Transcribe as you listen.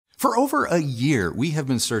For over a year, we have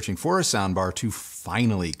been searching for a soundbar to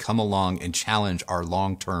finally come along and challenge our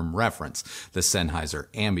long-term reference, the Sennheiser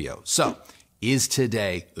AMBEO. So, is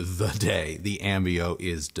today the day the AMBEO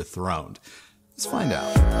is dethroned? Let's find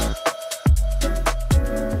out.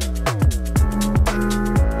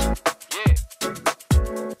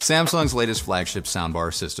 Samsung's latest flagship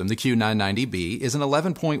soundbar system, the Q990B, is an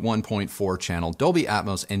 11.1.4 channel Dolby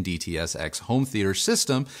Atmos and DTS:X home theater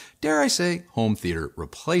system, dare I say, home theater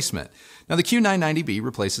replacement. Now, the Q990B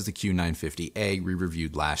replaces the Q950A we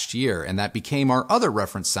reviewed last year, and that became our other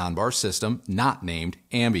reference soundbar system, not named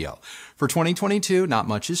AMBEO. For 2022, not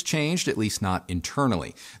much has changed, at least not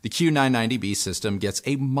internally. The Q990B system gets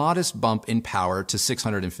a modest bump in power to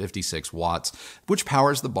 656 watts, which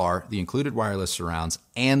powers the bar, the included wireless surrounds,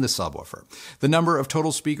 and the subwoofer. The number of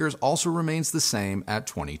total speakers also remains the same at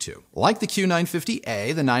 22. Like the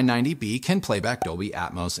Q950A, the 990B can play back Dolby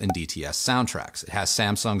Atmos and DTS soundtracks. It has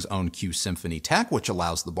Samsung's own Q Symphony tech, which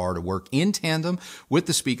allows the bar to work in tandem with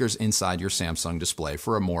the speakers inside your Samsung display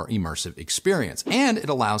for a more immersive experience. And it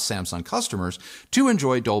allows Samsung customers to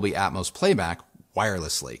enjoy Dolby Atmos playback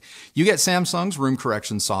wirelessly. You get Samsung's room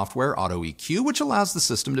correction software, Auto EQ, which allows the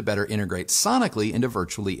system to better integrate sonically into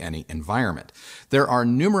virtually any environment. There are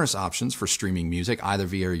numerous options for streaming music, either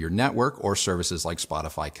via your network or services like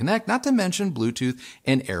Spotify Connect, not to mention Bluetooth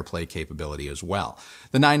and AirPlay capability as well.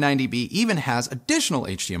 The 990B even has additional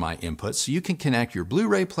HDMI inputs, so you can connect your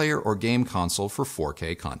Blu-ray player or game console for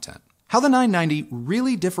 4K content. How the 990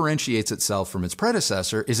 really differentiates itself from its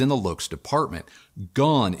predecessor is in the looks department.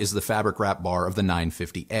 Gone is the fabric wrap bar of the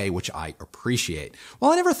 950A, which I appreciate.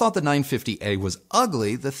 While I never thought the 950A was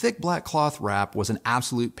ugly, the thick black cloth wrap was an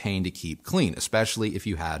absolute pain to keep clean, especially if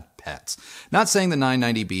you had pets. Not saying the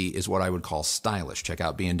 990B is what I would call stylish. Check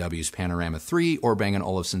out B&W's Panorama 3 or Bang &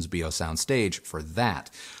 Olufsen's BO Soundstage for that.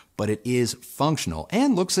 But it is functional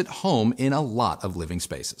and looks at home in a lot of living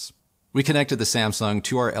spaces. We connected the Samsung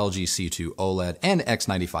to our LG C2 OLED and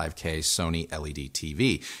X95K Sony LED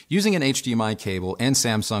TV using an HDMI cable and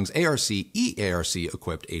Samsung's ARC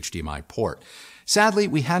equipped HDMI port. Sadly,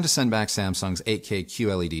 we had to send back Samsung's 8K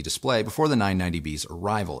QLED display before the 990B's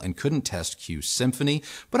arrival and couldn't test Q Symphony,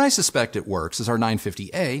 but I suspect it works as our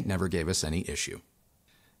 950A never gave us any issue.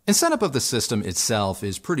 And setup of the system itself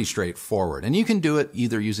is pretty straightforward, and you can do it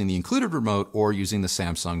either using the included remote or using the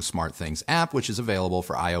Samsung SmartHings app, which is available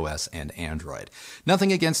for iOS and Android.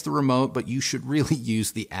 Nothing against the remote, but you should really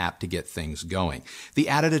use the app to get things going. The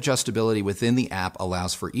added adjustability within the app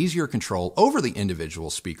allows for easier control over the individual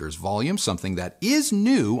speaker's volume, something that is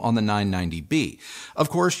new on the 990B. Of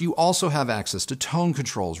course, you also have access to tone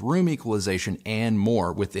controls, room equalization, and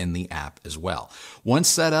more within the app as well. Once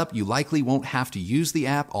set up, you likely won't have to use the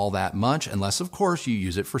app all that much, unless of course you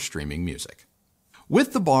use it for streaming music.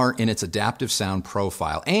 With the bar in its adaptive sound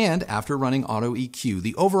profile and after running Auto EQ,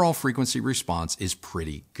 the overall frequency response is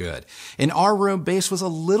pretty good. In our room, bass was a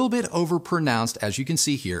little bit overpronounced, as you can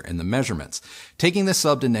see here in the measurements. Taking the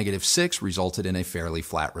sub to -6 resulted in a fairly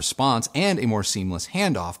flat response and a more seamless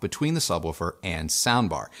handoff between the subwoofer and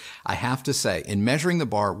soundbar. I have to say, in measuring the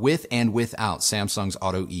bar with and without Samsung's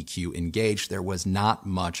Auto EQ engaged, there was not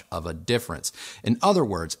much of a difference. In other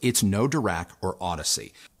words, it's no Dirac or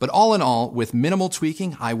Odyssey. But all in all, with minimal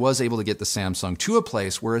tweaking, I was able to get the Samsung to a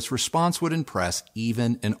place where its response would impress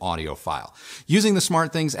even an audiophile. Using the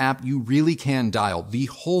SmartHings app, you really can dial the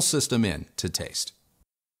whole system in to taste.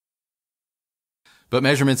 But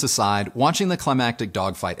measurements aside, watching the climactic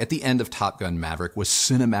dogfight at the end of Top Gun Maverick was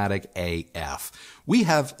cinematic AF. We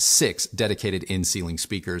have 6 dedicated in-ceiling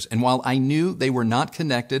speakers, and while I knew they were not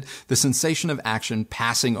connected, the sensation of action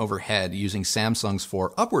passing overhead using Samsung's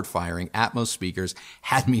 4 upward-firing Atmos speakers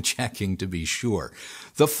had me checking to be sure.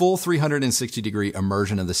 The full 360-degree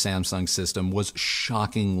immersion of the Samsung system was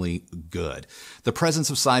shockingly good. The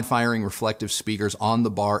presence of side-firing reflective speakers on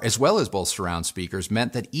the bar, as well as both surround speakers,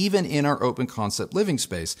 meant that even in our open-concept living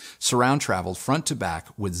space, surround traveled front to back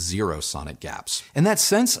with 0 sonic gaps. And that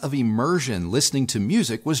sense of immersion listening to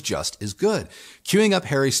music was just as good. Queuing up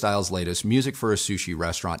Harry Styles' latest Music for a Sushi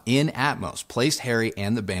Restaurant in Atmos placed Harry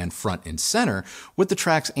and the band front and center, with the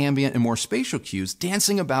track's ambient and more spatial cues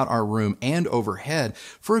dancing about our room and overhead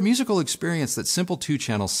for a musical experience that simple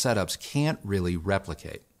 2-channel setups can't really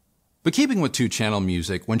replicate. But keeping with 2-channel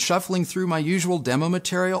music, when shuffling through my usual demo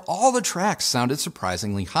material, all the tracks sounded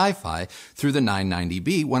surprisingly hi-fi through the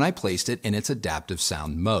 990B when I placed it in its adaptive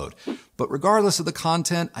sound mode. But regardless of the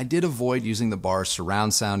content, I did avoid using the bar's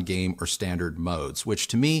surround sound, game, or standard modes, which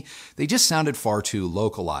to me, they just sounded far too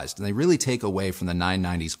localized, and they really take away from the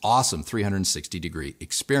 990's awesome 360-degree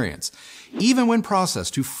experience. Even when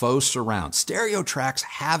processed to faux surround, stereo tracks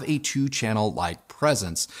have a two-channel-like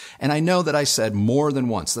presence, and I know that I said more than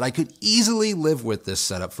once that I could easily live with this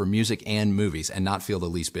setup for music and movies and not feel the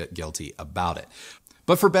least bit guilty about it.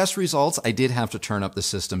 But for best results, I did have to turn up the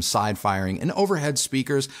system's side firing and overhead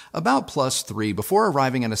speakers about +3 before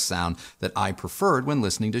arriving at a sound that I preferred when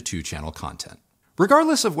listening to two-channel content.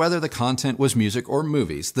 Regardless of whether the content was music or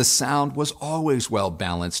movies, the sound was always well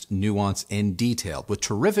balanced, nuanced, and detailed, with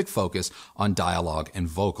terrific focus on dialogue and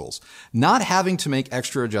vocals. Not having to make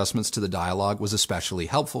extra adjustments to the dialogue was especially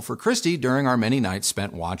helpful for Kristi during our many nights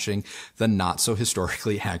spent watching the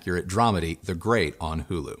not-so-historically accurate dramedy, The Great, on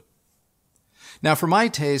Hulu. Now, for my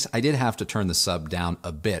taste, I did have to turn the sub down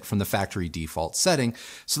a bit from the factory default setting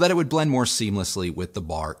so that it would blend more seamlessly with the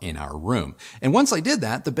bar in our room. And once I did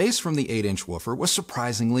that, the bass from the 8-inch woofer was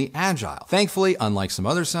surprisingly agile. Thankfully, unlike some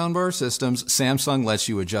other soundbar systems, Samsung lets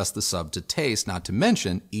you adjust the sub to taste, not to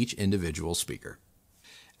mention each individual speaker.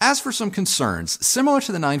 As for some concerns, similar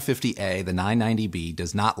to the 950A, the 990B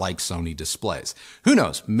does not like Sony displays. Who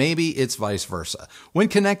knows, maybe it's vice versa. When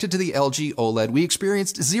connected to the LG OLED, we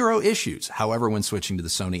experienced zero issues. However, when switching to the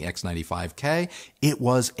Sony X95K, it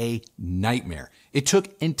was a nightmare. It took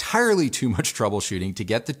entirely too much troubleshooting to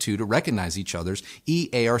get the two to recognize each other's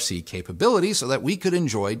eARC capability so that we could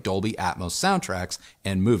enjoy Dolby Atmos soundtracks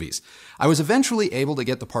and movies. I was eventually able to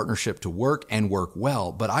get the partnership to work and work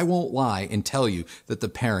well, but I won't lie and tell you that the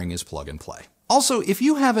pairing is plug and play. Also, if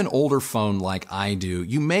you have an older phone like I do,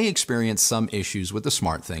 you may experience some issues with the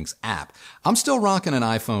SmartHINGS app. I'm still rocking an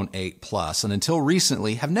iPhone 8 Plus and until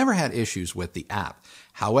recently have never had issues with the app.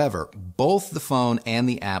 However, both the phone and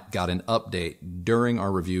the app got an update during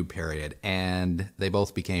our review period, and they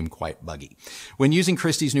both became quite buggy. When using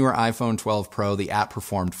Kristi's newer iPhone 12 Pro, the app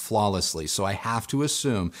performed flawlessly, so I have to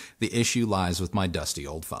assume the issue lies with my dusty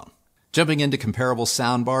old phone. Jumping into comparable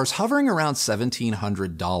soundbars, hovering around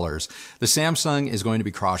 $1,700, the Samsung is going to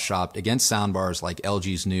be cross-shopped against soundbars like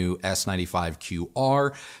LG's new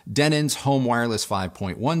S95QR, Denon's home wireless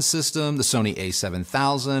 5.1 system, the Sony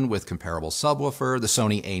A7000 with comparable subwoofer, the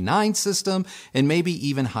Sony A9 system, and maybe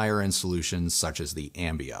even higher-end solutions such as the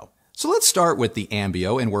AMBEO. So let's start with the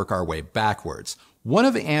AMBEO and work our way backwards. One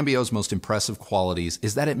of the AMBEO's most impressive qualities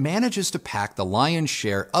is that it manages to pack the lion's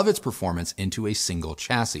share of its performance into a single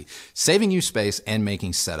chassis, saving you space and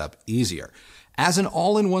making setup easier. As an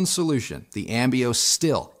all-in-one solution, the AMBEO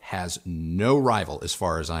still has no rival as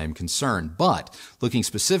far as I am concerned, but looking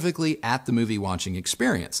specifically at the movie watching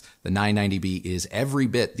experience, the 990B is every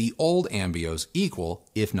bit the old AMBEO's equal,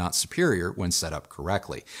 if not superior, when set up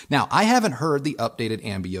correctly. Now, I haven't heard the updated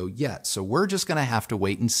AMBEO yet, so we're just going to have to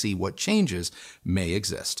wait and see what changes may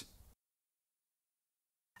exist.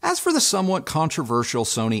 As for the somewhat controversial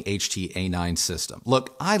Sony HT-A9 system,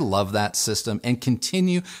 look, I love that system and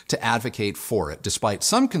continue to advocate for it, despite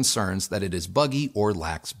some concerns that it is buggy or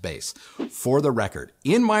lacks bass. For the record,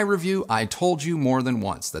 in my review, I told you more than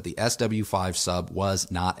once that the SW5 sub was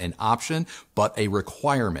not an option, but a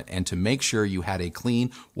requirement, and to make sure you had a clean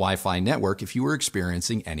Wi-Fi network if you were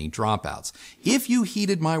experiencing any dropouts. If you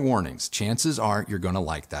heeded my warnings, chances are you're going to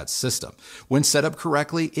like that system. When set up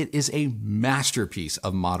correctly, it is a masterpiece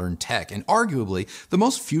of modern tech and arguably the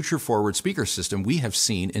most future-forward speaker system we have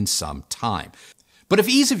seen in some time. But if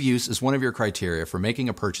ease of use is one of your criteria for making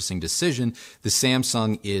a purchasing decision, the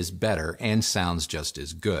Samsung is better and sounds just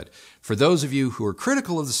as good. For those of you who are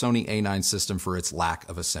critical of the Sony A9 system for its lack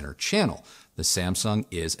of a center channel, the Samsung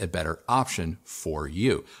is a better option for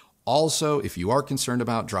you. Also, if you are concerned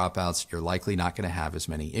about dropouts, you're likely not going to have as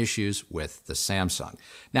many issues with the Samsung.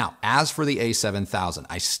 Now, as for the A7000,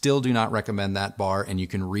 I still do not recommend that bar, and you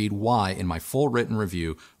can read why in my full written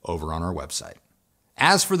review over on our website.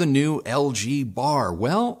 As for the new LG bar,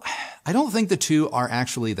 well, I don't think the two are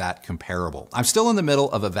actually that comparable. I'm still in the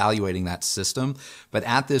middle of evaluating that system, but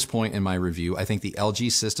at this point in my review, I think the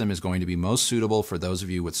LG system is going to be most suitable for those of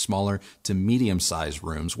you with smaller to medium-sized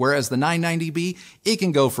rooms, whereas the 990B, it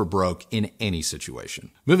can go for broke in any situation.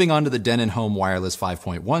 Moving on to the Denon Home Wireless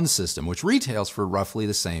 5.1 system, which retails for roughly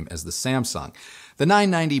the same as the Samsung. The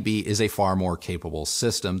 990B is a far more capable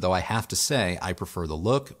system, though I have to say I prefer the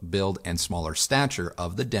look, build, and smaller stature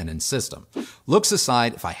of the Denon system. Looks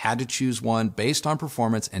aside, if I had to choose one based on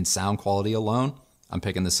performance and sound quality alone, I'm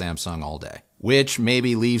picking the Samsung all day. Which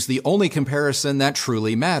maybe leaves the only comparison that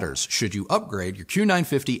truly matters. Should you upgrade your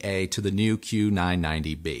Q950A to the new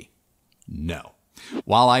Q990B? No.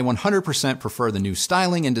 While I 100% prefer the new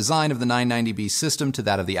styling and design of the 990B system to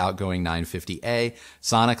that of the outgoing 950A,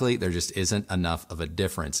 sonically, there just isn't enough of a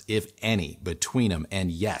difference, if any, between them.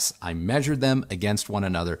 And yes, I measured them against one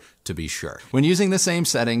another to be sure. When using the same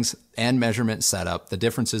settings and measurement setup, the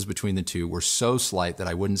differences between the two were so slight that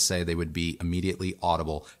I wouldn't say they would be immediately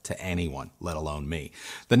audible to anyone, let alone me.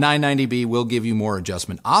 The 990B will give you more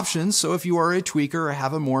adjustment options, so if you are a tweaker or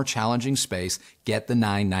have a more challenging space, get the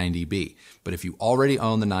 990B. But if you already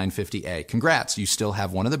own the 950A, congrats, you still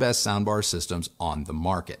have one of the best soundbar systems on the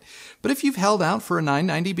market. But if you've held out for a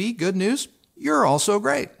 990B, good news, you're also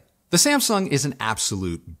great. The Samsung is an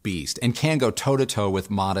absolute beast and can go toe-to-toe with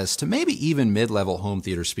modest to maybe even mid-level home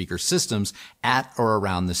theater speaker systems at or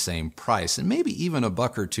around the same price, and maybe even a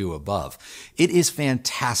buck or two above. It is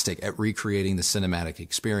fantastic at recreating the cinematic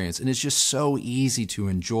experience, and it's just so easy to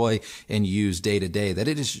enjoy and use day to day that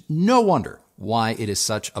it is no wonder why it is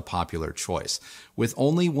such a popular choice. With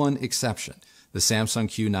only one exception, the Samsung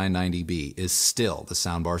Q990B is still the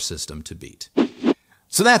soundbar system to beat.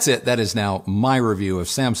 So that's it. That is now my review of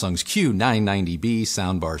Samsung's Q990B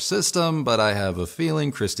soundbar system, but I have a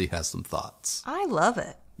feeling Kristi has some thoughts. I love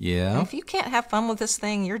it. Yeah? And if you can't have fun with this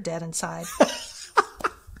thing, you're dead inside.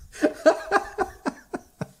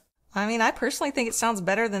 I mean, I personally think it sounds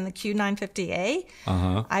better than the Q950A.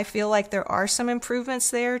 I feel like there are some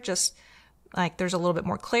improvements there, just like there's a little bit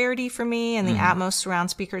more clarity for me, and the Atmos surround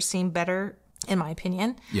speakers seem better, in my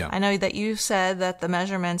opinion. Yeah. I know that you said that the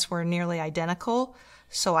measurements were nearly identical,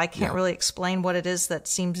 so I can't really explain what it is that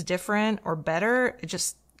seems different or better. It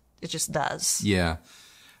just does. Yeah.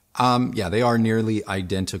 Yeah, they are nearly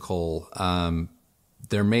identical.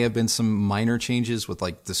 There may have been some minor changes with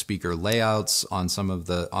like the speaker layouts on some of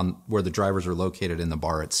on where the drivers are located in the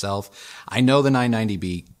bar itself. I know the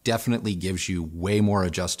 990B definitely gives you way more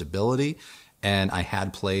adjustability, and I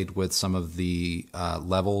had played with some of the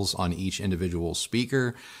levels on each individual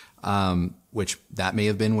speaker, which that may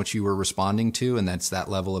have been what you were responding to, and that's that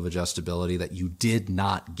level of adjustability that you did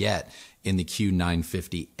not get in the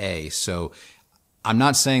Q950A. So I'm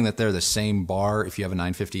not saying that they're the same bar. If you have a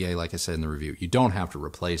 950A, like I said in the review, you don't have to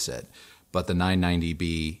replace it. But the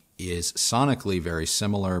 990B is sonically very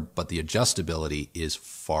similar, but the adjustability is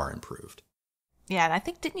far improved. Yeah, and I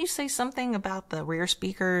think, didn't you say something about the rear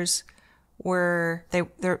speakers where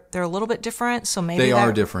they're a little bit different? So maybe they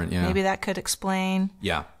are different, yeah. Maybe that could explain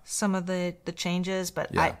some of the changes.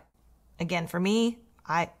 But again, for me,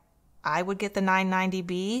 I would get the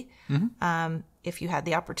 990B. If you had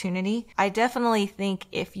the opportunity. I definitely think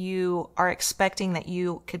if you are expecting that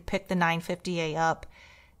you could pick the 950A up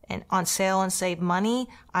and on sale and save money,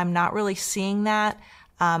 I'm not really seeing that.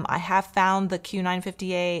 I have found the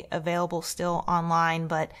Q950A available still online,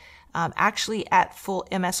 but actually at full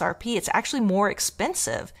MSRP, it's actually more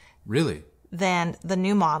expensive. Really? Than the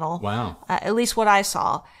new model. Wow. At least what I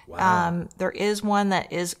saw. Wow. There is one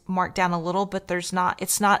that is marked down a little, but it's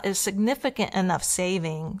not a significant enough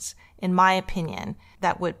savings, in my opinion,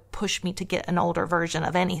 that would push me to get an older version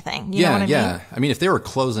of anything. You know what I mean? I mean, if they were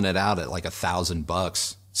closing it out at like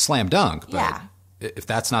 $1,000, slam dunk. But if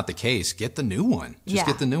that's not the case, get the new one. Just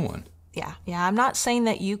get the new one. Yeah. I'm not saying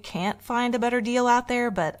that you can't find a better deal out there,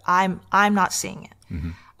 but I'm not seeing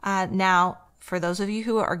it. Now, for those of you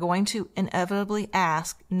who are going to inevitably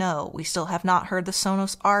ask, no, we still have not heard the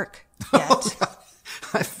Sonos Arc yet.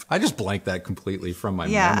 I just blanked that completely from my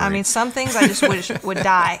memory. I mean, some things I just wish would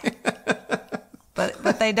die.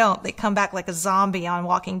 But they don't. They come back like a zombie on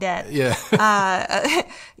Walking Dead. Yeah.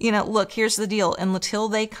 Look, here's the deal. Until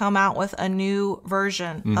they come out with a new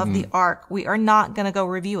version of the Arc, we are not going to go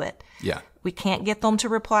review it. Yeah. We can't get them to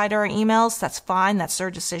reply to our emails. That's fine. That's their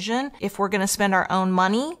decision. If we're going to spend our own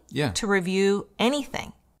money to review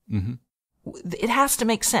anything, it has to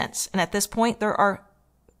make sense. And at this point, there are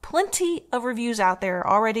plenty of reviews out there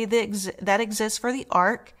already that exist for the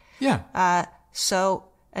Arc. Yeah. So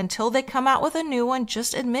until they come out with a new one,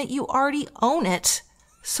 just admit you already own it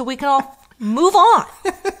so we can all move on.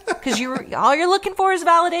 Because all you're looking for is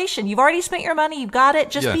validation. You've already spent your money. You've got it.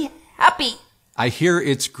 Just be happy. I hear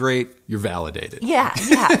it's great. You're validated. Yeah.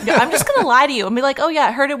 No, I'm just going to lie to you and be like, oh yeah,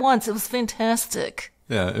 I heard it once. It was fantastic.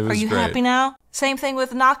 Yeah, it was Are you great. happy now? Same thing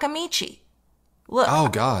with Nakamichi. Look. Oh,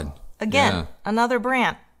 God. Again, another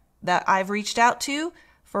brand that I've reached out to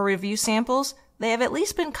for review samples. They have at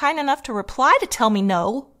least been kind enough to reply to tell me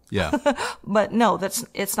no. Yeah. But no,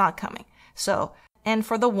 it's not coming. So, and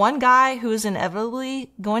for the one guy who is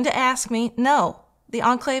inevitably going to ask me, no, the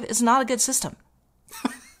Enclave is not a good system.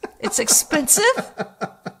 It's expensive.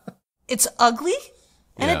 It's ugly.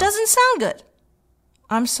 And it doesn't sound good.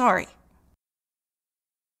 I'm sorry.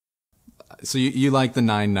 So you like the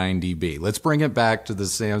 990B. Let's bring it back to the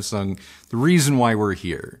Samsung. The reason why we're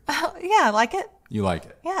here. Yeah, I like it. You like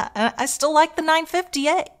it? Yeah, and I still like the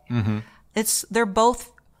 950A. Mm-hmm. They're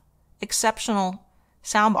both exceptional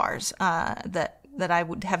soundbars that I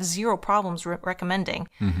would have zero problems recommending.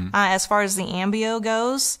 Mm-hmm. As far as the AMBEO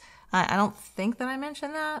goes, I don't think that I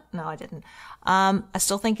mentioned that. No, I didn't. I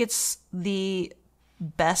still think it's the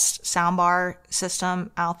best soundbar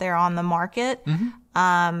system out there on the market.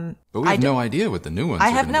 Mm-hmm. But we have no idea what the new ones are. I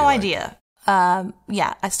have no idea.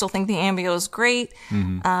 Yeah, I still think the AMBEO is great.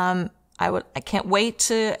 Mm-hmm. I can't wait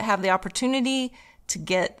to have the opportunity to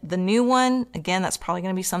get the new one. Again, that's probably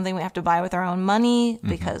going to be something we have to buy with our own money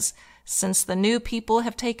because since the new people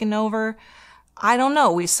have taken over, I don't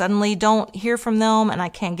know. We suddenly don't hear from them and I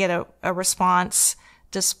can't get a response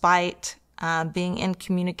despite being in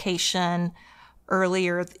communication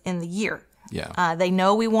earlier in the year. Yeah. They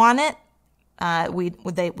know we want it. We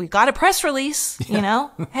got a press release, you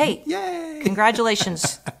know, hey, yay!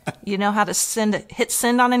 Congratulations. You know how to hit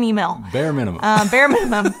send on an email. Bare minimum. Bare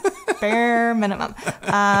minimum. Bare minimum.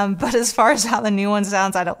 But as far as how the new one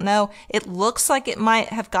sounds, I don't know. It looks like it might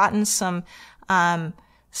have gotten some,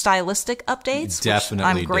 stylistic updates,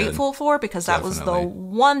 Definitely which I'm grateful for because that was the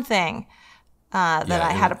one thing that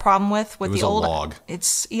I had a problem with the old log.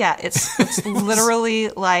 It's literally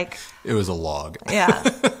like it was a log. Yeah,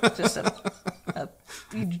 just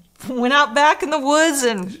you went out back in the woods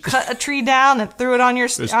and cut a tree down and threw it on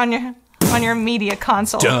your media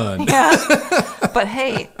console. Done. Yeah, but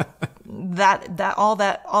hey, all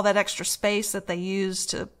that extra space that they use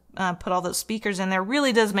to put all those speakers in there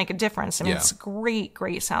really does make a difference. I mean, it's a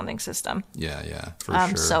great sounding system. Yeah, for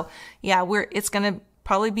sure. So yeah, it's gonna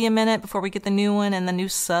probably be a minute before we get the new one and the new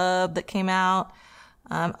sub that came out.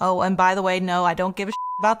 And by the way, no, I don't give a shit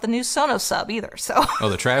about the new Sonos sub either. So. Oh,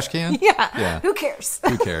 the trash can? Yeah. Who cares?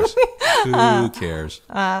 Who cares? Who cares?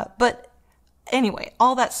 But anyway,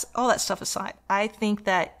 all that stuff aside, I think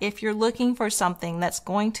that if you're looking for something that's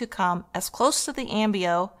going to come as close to the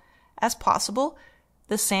AMBEO as possible,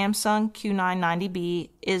 the Samsung Q990B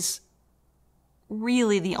is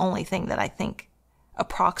really the only thing that I think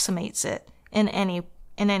approximates it in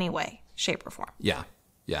any way, shape, or form. Yeah,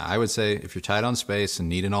 I would say if you're tight on space and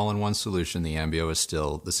need an all-in-one solution, the AMBEO is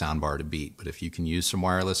still the soundbar to beat. But if you can use some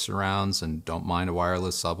wireless surrounds and don't mind a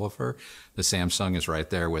wireless subwoofer, the Samsung is right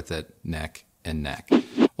there with it, neck and neck.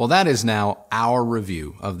 Well, that is now our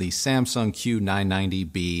review of the Samsung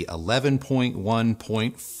Q990B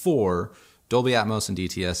 11.1.4 Dolby Atmos and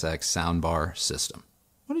DTS:X soundbar system.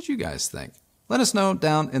 What did you guys think? Let us know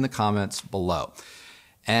down in the comments below.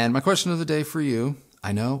 And my question of the day for you,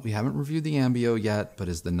 I know we haven't reviewed the AMBEO yet, but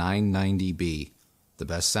is the 990B the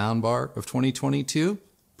best soundbar of 2022?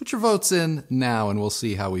 Put your votes in now and we'll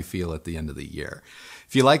see how we feel at the end of the year.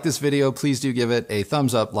 If you like this video, please do give it a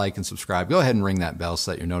thumbs up, like, and subscribe. Go ahead and ring that bell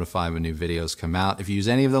so that you're notified when new videos come out. If you use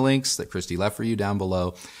any of the links that Kristi left for you down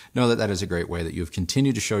below, know that that is a great way that you have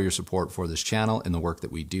continued to show your support for this channel and the work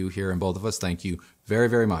that we do here. And both of us, thank you very,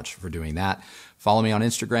 very much for doing that. Follow me on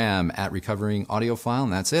Instagram at Recovering Audiophile,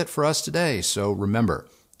 and that's it for us today. So remember,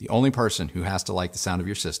 the only person who has to like the sound of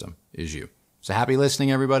your system is you. So happy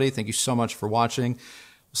listening, everybody. Thank you so much for watching.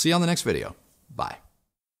 We'll see you on the next video. Bye.